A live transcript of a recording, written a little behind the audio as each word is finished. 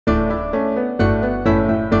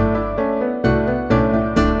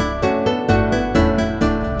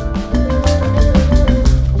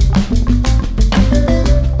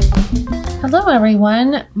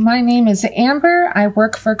everyone, my name is Amber. I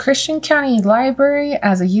work for Christian County Library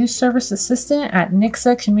as a youth service assistant at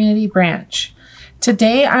Nixa Community Branch.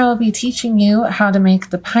 Today I will be teaching you how to make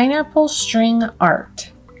the pineapple string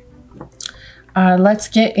art. Let's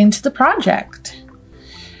get into the project.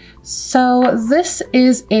 So this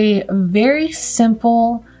is a very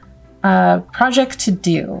simple project to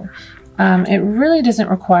do. It really doesn't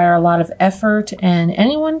require a lot of effort and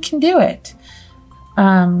anyone can do it.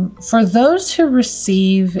 For those who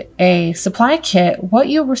receive a supply kit, what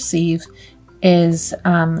you'll receive is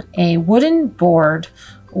a wooden board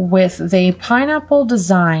with the pineapple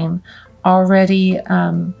design already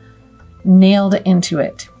nailed into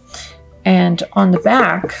it. And on the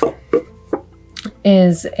back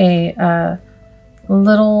is a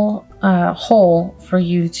little hole for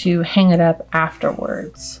you to hang it up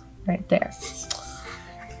afterwards, right there.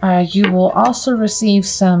 You will also receive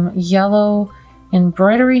some yellow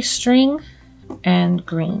embroidery string and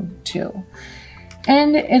green too.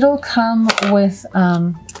 And it'll come with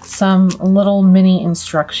some little mini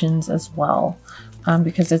instructions as well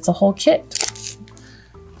because it's a whole kit.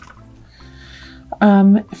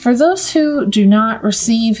 For those who do not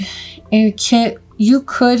receive a kit, you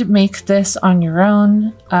could make this on your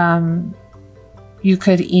own. You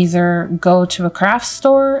could either go to a craft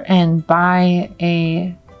store and buy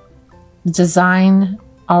a design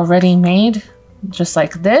already made, just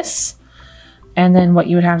like this. And then what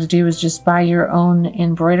you would have to do is just buy your own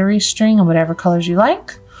embroidery string in whatever colors you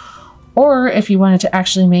like. Or if you wanted to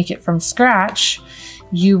actually make it from scratch,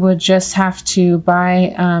 you would just have to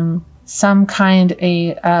buy some kind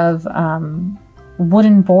of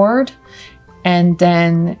wooden board. And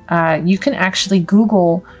then you can actually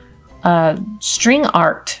Google string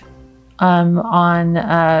art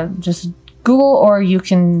on just Google, or you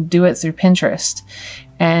can do it through Pinterest.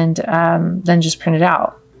 And then just print it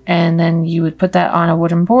out. And then you would put that on a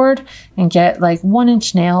wooden board and get like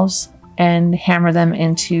 1-inch nails and hammer them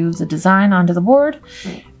into the design onto the board.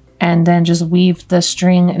 And then just weave the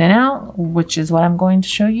string in and out, which is what I'm going to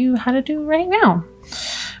show you how to do right now.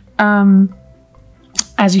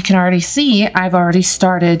 As you can already see, I've already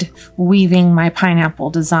started weaving my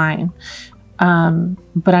pineapple design. But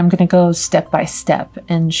I'm going to go step by step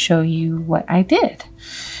and show you what I did.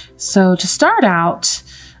 So to start out,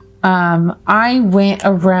 I went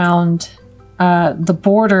around the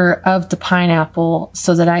border of the pineapple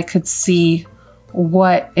so that I could see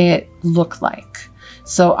what it looked like.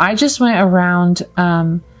 So I just went around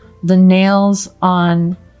the nails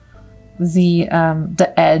on the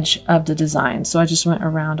edge of the design. So I just went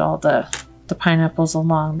around all the pineapples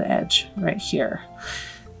along the edge right here.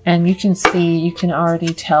 And you can see, you can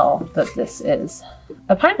already tell that this is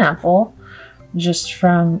a pineapple just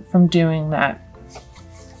from doing that.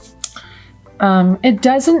 It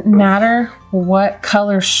doesn't matter what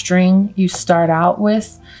color string you start out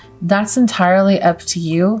with. That's entirely up to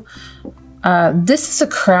you. This is a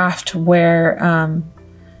craft where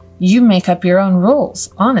you make up your own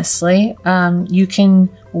rules, honestly. You can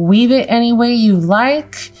weave it any way you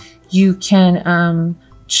like. You can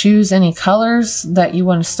choose any colors that you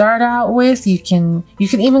want to start out with. You can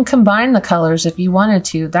even combine the colors if you wanted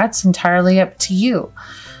to. That's entirely up to you.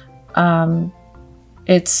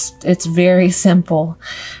 It's very simple.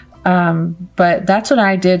 But that's what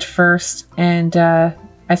I did first. And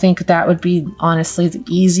I think that would be honestly the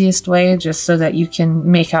easiest way, just so that you can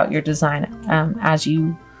make out your design as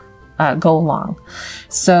you go along.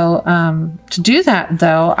 So to do that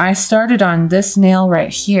though, I started on this nail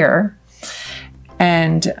right here.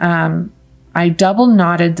 And I double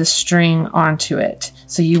knotted the string onto it.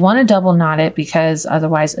 So you want to double knot it because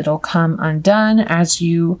otherwise it'll come undone as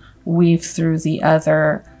you weave through the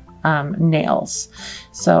other nails.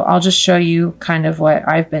 So I'll just show you kind of what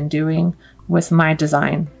I've been doing with my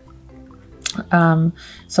design.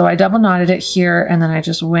 So I double knotted it here, and then I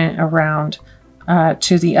just went around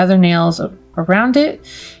to the other nails around it.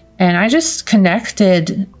 And I just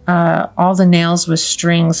connected all the nails with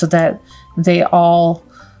string so that they all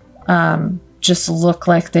just look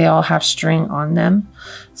like they all have string on them.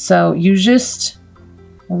 So you just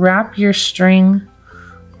wrap your string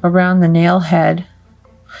around the nail head.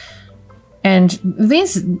 And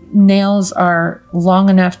these nails are long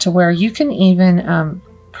enough to where you can even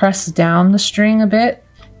press down the string a bit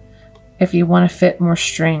if you want to fit more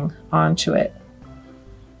string onto it.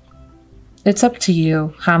 It's up to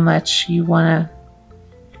you how much you want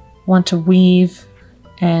to weave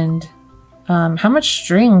and how much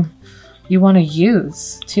string you want to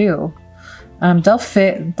use too. They'll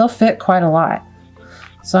fit quite a lot.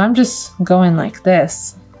 So I'm just going like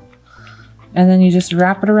this, and then you just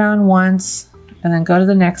wrap it around once and then go to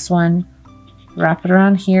the next one, wrap it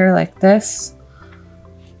around here like this.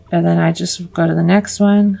 And then I just go to the next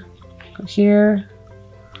one, go here.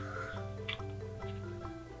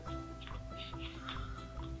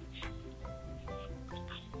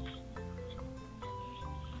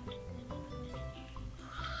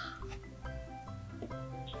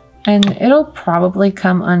 And it'll probably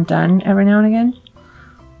come undone every now and again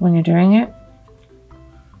when you're doing it.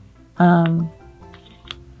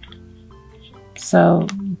 So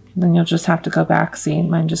then you'll just have to go back. See,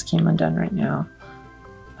 mine just came undone right now.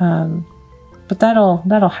 But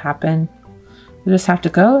that'll happen. You just have to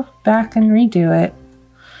go back and redo it.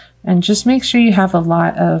 And just make sure you have a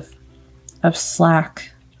lot of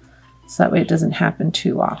slack so that way it doesn't happen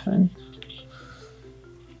too often.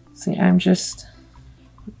 See, I'm just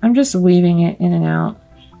weaving it in and out.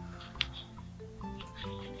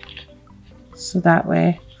 So that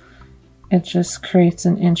way it just creates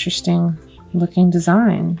an interesting looking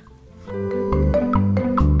design.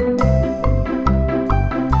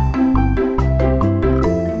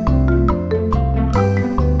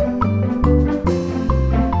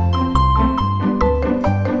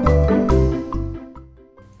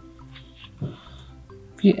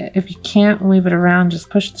 If you can't weave it around, just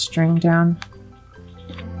push the string down.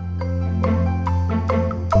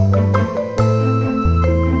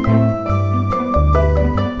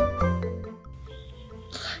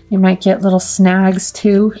 You might get little snags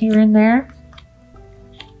too here and there.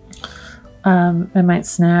 It might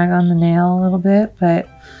snag on the nail a little bit, but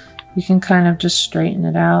you can kind of just straighten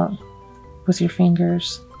it out with your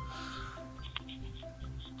fingers.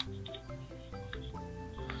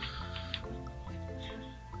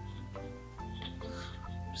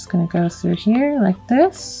 Just going to go through here like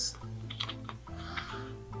this.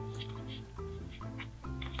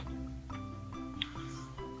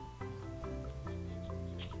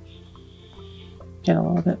 Get a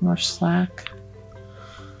little bit more slack.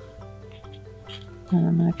 And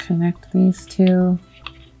I'm going to connect these two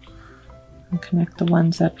and connect the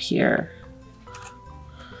ones up here.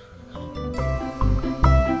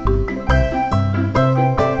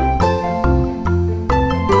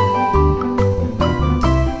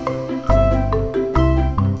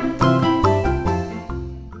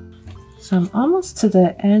 So I'm almost to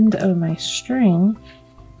the end of my string.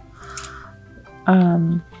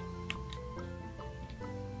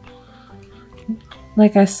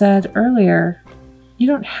 Like I said earlier, you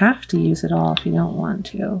don't have to use it all if you don't want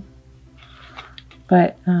to.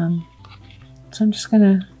 But, so I'm just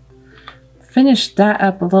gonna finish that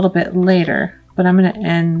up a little bit later, but I'm gonna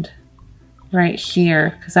end right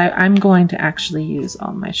here because I'm going to actually use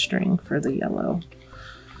all my string for the yellow.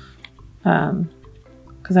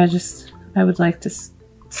 Because I would like to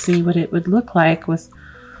see what it would look like with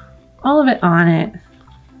all of it on it.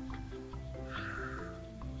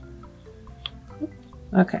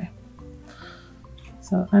 Okay.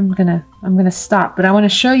 So I'm gonna stop, but I want to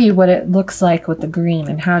show you what it looks like with the green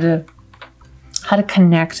and how to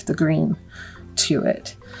connect the green to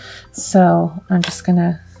it. So I'm just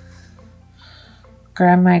gonna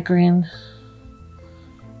grab my green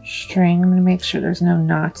string. I'm gonna make sure there's no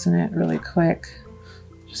knots in it really quick.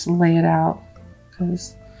 Just lay it out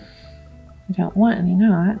because I don't want any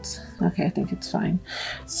knots. Okay, I think it's fine.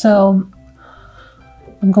 So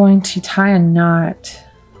I'm going to tie a knot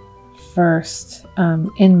first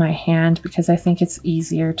in my hand because I think it's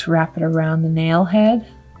easier to wrap it around the nail head.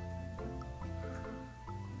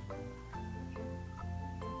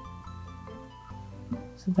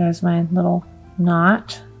 So there's my little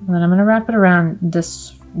knot, and then I'm going to wrap it around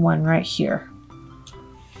this one right here.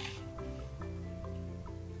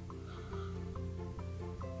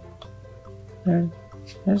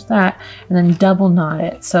 There's that, and then double knot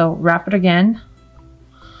it. So wrap it again.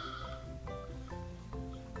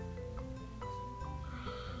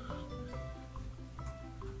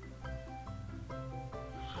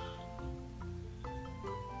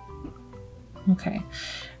 Okay,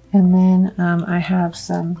 and then I have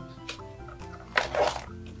some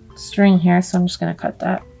string here, so I'm just going to cut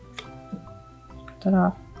that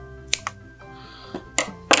off.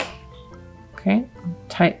 Okay,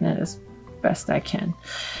 tighten it as best I can,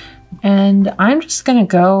 and I'm just going to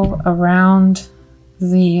go around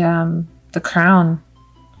the crown.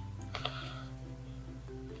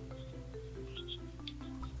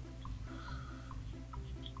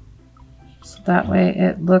 So that way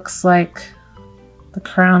it looks like the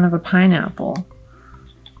crown of a pineapple.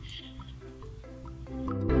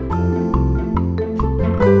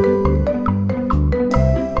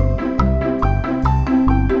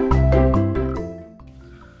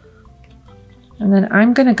 And then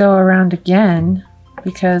I'm going to go around again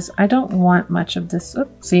because I don't want much of this.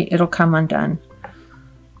 Oops, see, it'll come undone.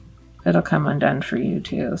 It'll come undone for you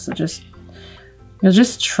too. So you'll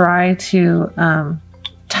just try to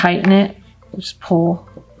tighten it. Just pull,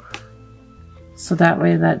 so that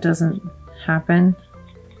way that doesn't happen.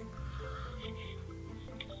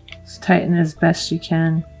 Just tighten as best you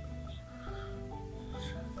can.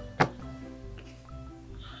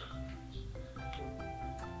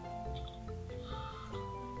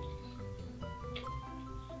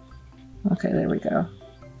 Okay, there we go.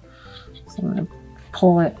 So I'm going to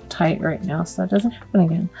pull it tight right now so that doesn't happen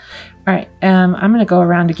again. All right, I'm going to go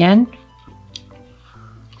around again.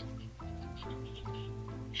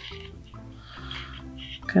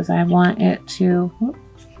 Because I want it to, you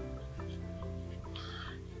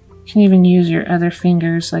can even use your other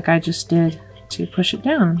fingers like I just did to push it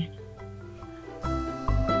down.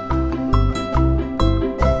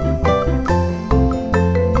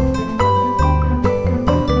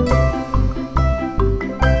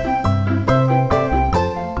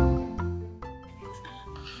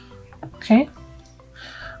 Okay,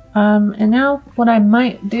 and now what I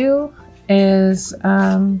might do is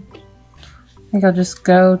I think I'll just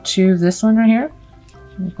go to this one right here.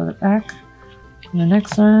 Put it back. And the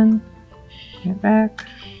next one, right back.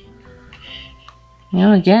 You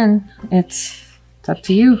know, again, it's up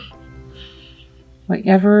to you.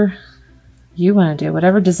 Whatever you want to do,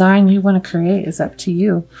 whatever design you want to create is up to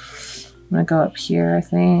you. I'm going to go up here, I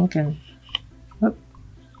think, and whoop,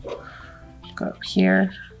 go up here.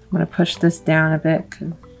 I'm going to push this down a bit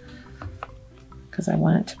because I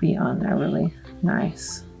want it to be on there really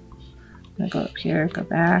nice. I'm gonna go up here, go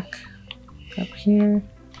back, go up here.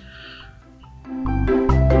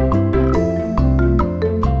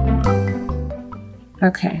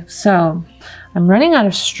 Okay, so I'm running out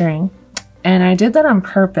of string, and I did that on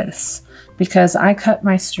purpose because I cut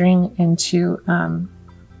my string into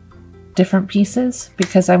different pieces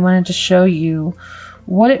because I wanted to show you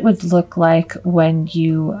what it would look like when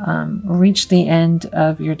you reach the end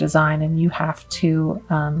of your design and you have to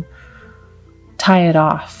tie it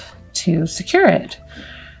off to secure it.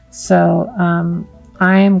 So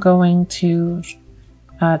I am going to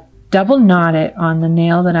double knot it on the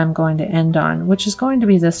nail that I'm going to end on, which is going to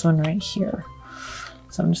be this one right here.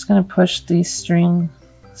 So I'm just going to push these strings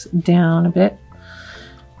down a bit,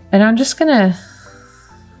 and I'm just going to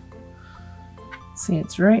see,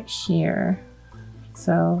 it's right here.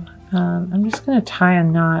 So I'm just going to tie a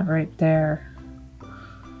knot right there.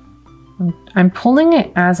 I'm pulling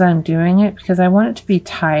it as I'm doing it because I want it to be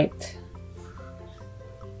tight,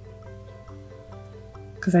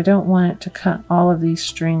 because I don't want it to cut all of these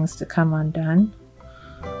strings to come undone.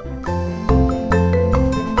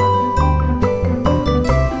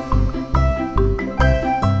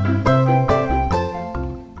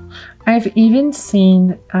 I've even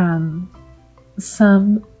seen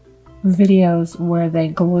some videos where they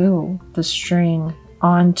glue the string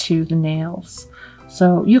onto the nails.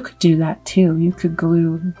 So you could do that too. You could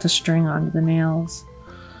glue the string onto the nails.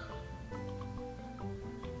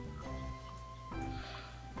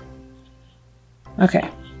 Okay,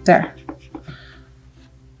 there.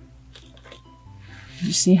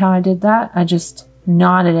 You see how I did that? I just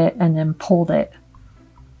knotted it and then pulled it.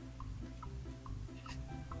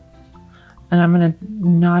 And I'm going to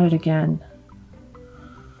knot it again.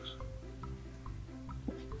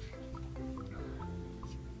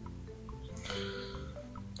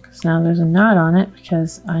 Now there's a knot on it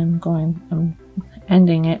because I'm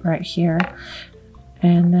ending it right here,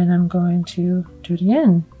 and then I'm going to do it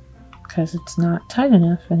again because it's not tight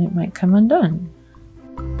enough and it might come undone.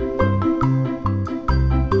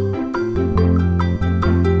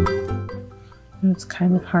 And it's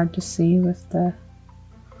kind of hard to see with the...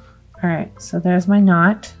 Alright, so there's my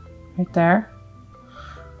knot right there.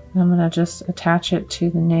 And I'm going to just attach it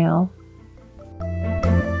to the nail.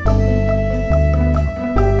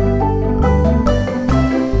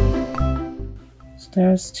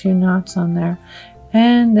 There's 2 knots on there,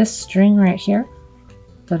 and this string right here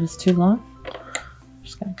that is too long, I'm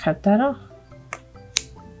just going to cut that off.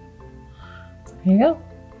 There you go.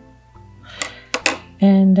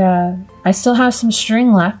 And I still have some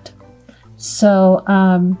string left, so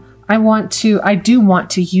I do want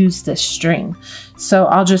to use this string, so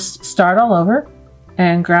I'll just start all over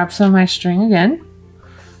and grab some of my string again.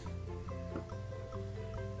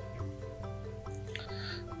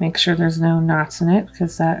 Make sure there's no knots in it,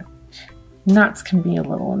 because knots can be a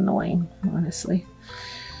little annoying, honestly.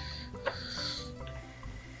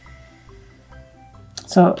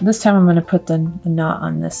 So this time I'm going to put the knot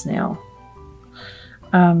on this nail.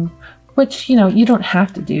 Which, you know, you don't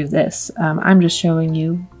have to do this. I'm just showing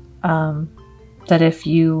you that if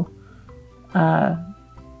you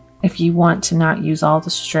want to not use all the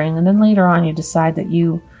string, and then later on you decide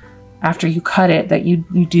that after you cut it, that you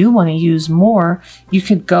do want to use more, you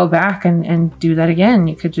could go back and do that again.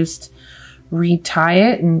 You could just retie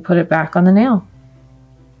it and put it back on the nail.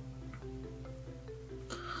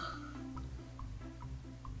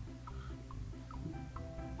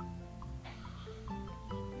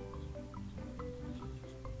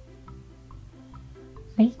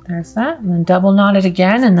 Okay, there's that. And then double knot it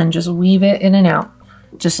again, and then just weave it in and out,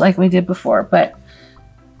 just like we did before. But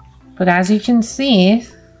as you can see,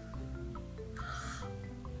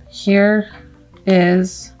 here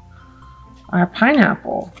is our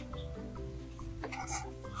pineapple.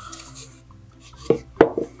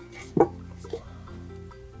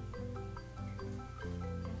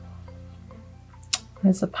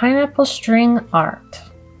 It's a pineapple string art.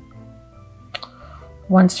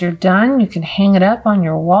 Once you're done, you can hang it up on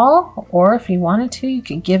your wall, or if you wanted to, you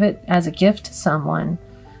could give it as a gift to someone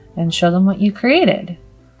and show them what you created.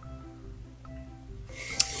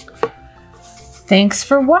 Thanks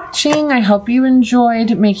for watching. I hope you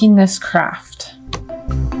enjoyed making this craft.